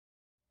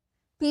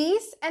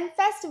Peace and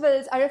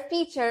festivals are a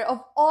feature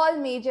of all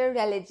major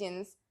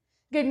religions.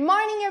 Good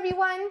morning,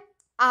 everyone.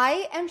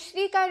 I am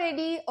Sreeka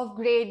Reddy of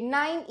grade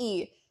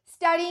 9E,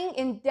 studying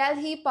in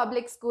Delhi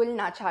Public School,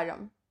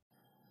 Nacharam.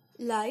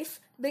 Life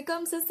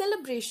becomes a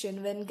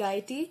celebration when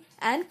gaiety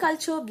and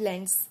culture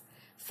blends.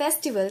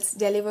 Festivals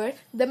deliver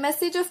the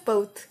message of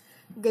both.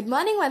 Good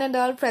morning, one and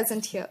all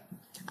present here.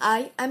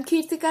 I am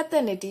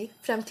Keerthika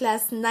from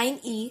class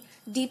 9E,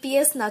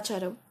 DPS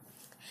Nacharam.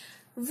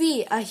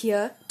 We are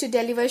here to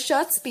deliver a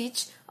short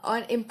speech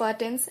on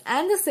importance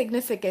and the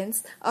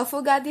significance of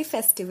Ugadi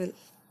festival.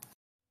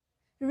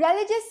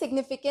 Religious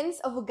significance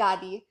of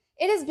Ugadi.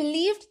 It is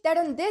believed that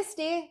on this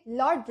day,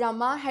 Lord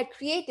Brahma had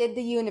created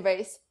the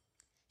universe.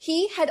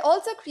 He had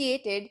also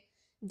created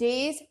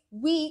days,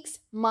 weeks,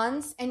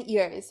 months, and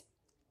years.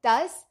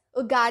 Thus,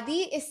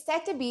 Ugadi is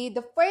said to be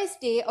the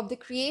first day of the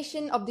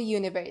creation of the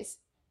universe.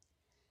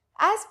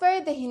 As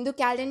per the Hindu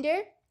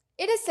calendar,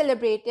 it is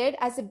celebrated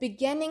as the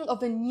beginning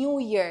of a new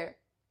year.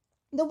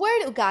 The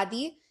word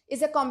Ugadi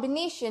is a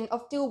combination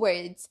of two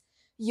words,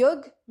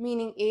 Yug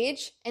meaning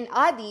age and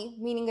Adi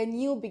meaning a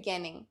new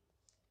beginning.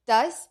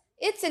 Thus,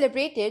 it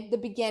celebrated the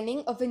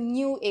beginning of a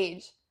new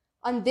age.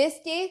 On this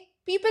day,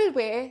 people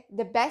wear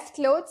the best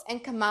clothes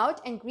and come out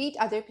and greet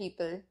other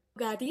people.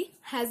 Ugadi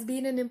has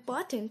been an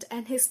important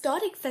and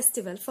historic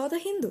festival for the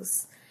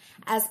Hindus.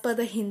 As per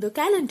the Hindu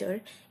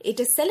calendar, it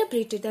is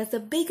celebrated as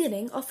the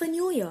beginning of a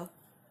new year.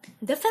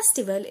 The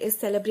festival is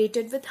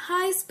celebrated with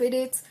high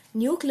spirits,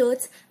 new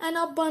clothes, and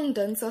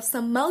abundance of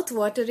some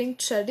mouth-watering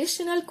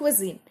traditional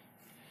cuisine.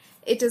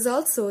 It is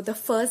also the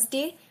first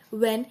day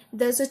when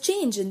there is a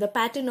change in the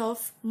pattern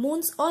of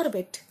moon's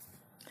orbit.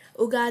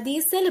 Ugadi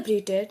is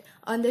celebrated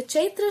on the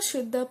Chaitra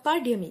Shuddha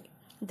Pardhyami,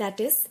 that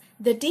is,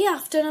 the day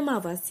after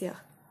Amavasya.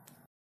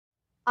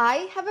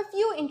 I have a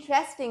few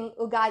interesting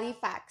Ugadi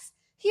facts.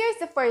 Here's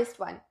the first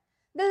one.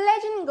 The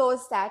legend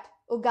goes that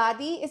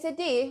Ugadi is a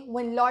day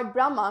when Lord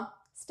Brahma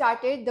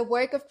started the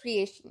work of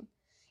creation.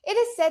 It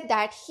is said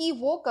that he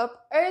woke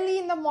up early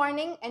in the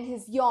morning and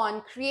his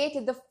yawn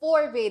created the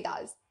 4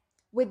 Vedas.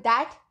 With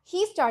that,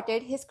 he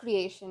started his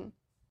creation.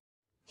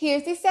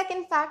 Here's the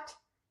second fact.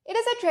 It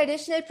is a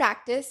traditional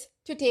practice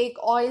to take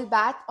oil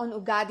bath on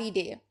Ugadi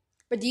day.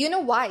 But do you know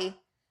why?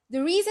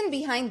 The reason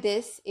behind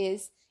this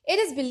is it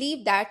is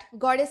believed that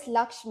Goddess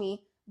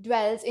Lakshmi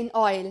dwells in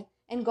oil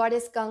and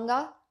Goddess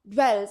Ganga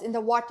dwells in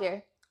the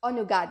water on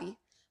Ugadi.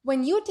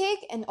 When you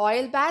take an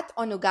oil bath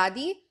on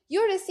Ugadi,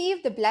 you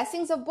receive the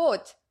blessings of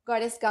both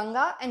Goddess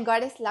Ganga and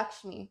Goddess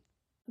Lakshmi.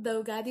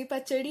 The Ugadi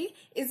Pachadi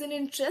is an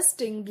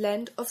interesting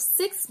blend of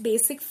 6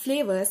 basic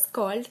flavors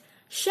called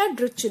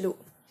Shadruchulu,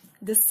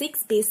 the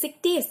 6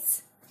 basic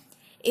tastes.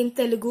 In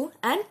Telugu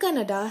and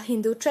Kannada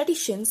Hindu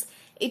traditions,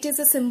 it is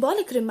a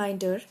symbolic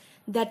reminder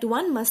that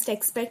one must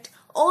expect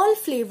all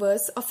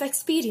flavors of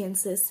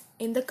experiences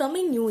in the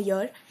coming new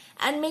year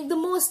and make the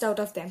most out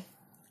of them.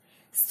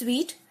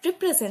 Sweet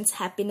represents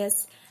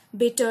happiness,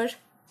 bitter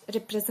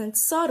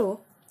represents sorrow,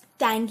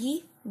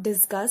 tangy,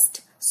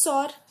 disgust,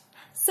 sour,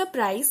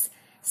 surprise,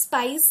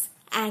 spice,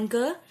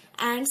 anger,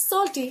 and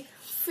salty,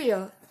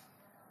 fear.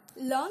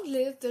 Long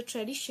live the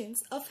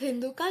traditions of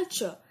Hindu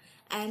culture,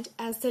 and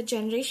as the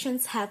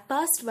generations have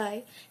passed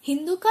by,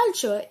 Hindu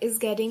culture is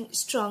getting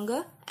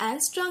stronger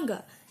and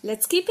stronger.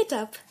 Let's keep it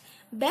up.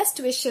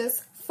 Best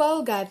wishes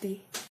for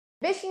Ugadi.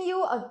 Wishing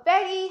you a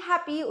very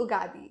happy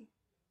Ugadi.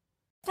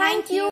 Thank you.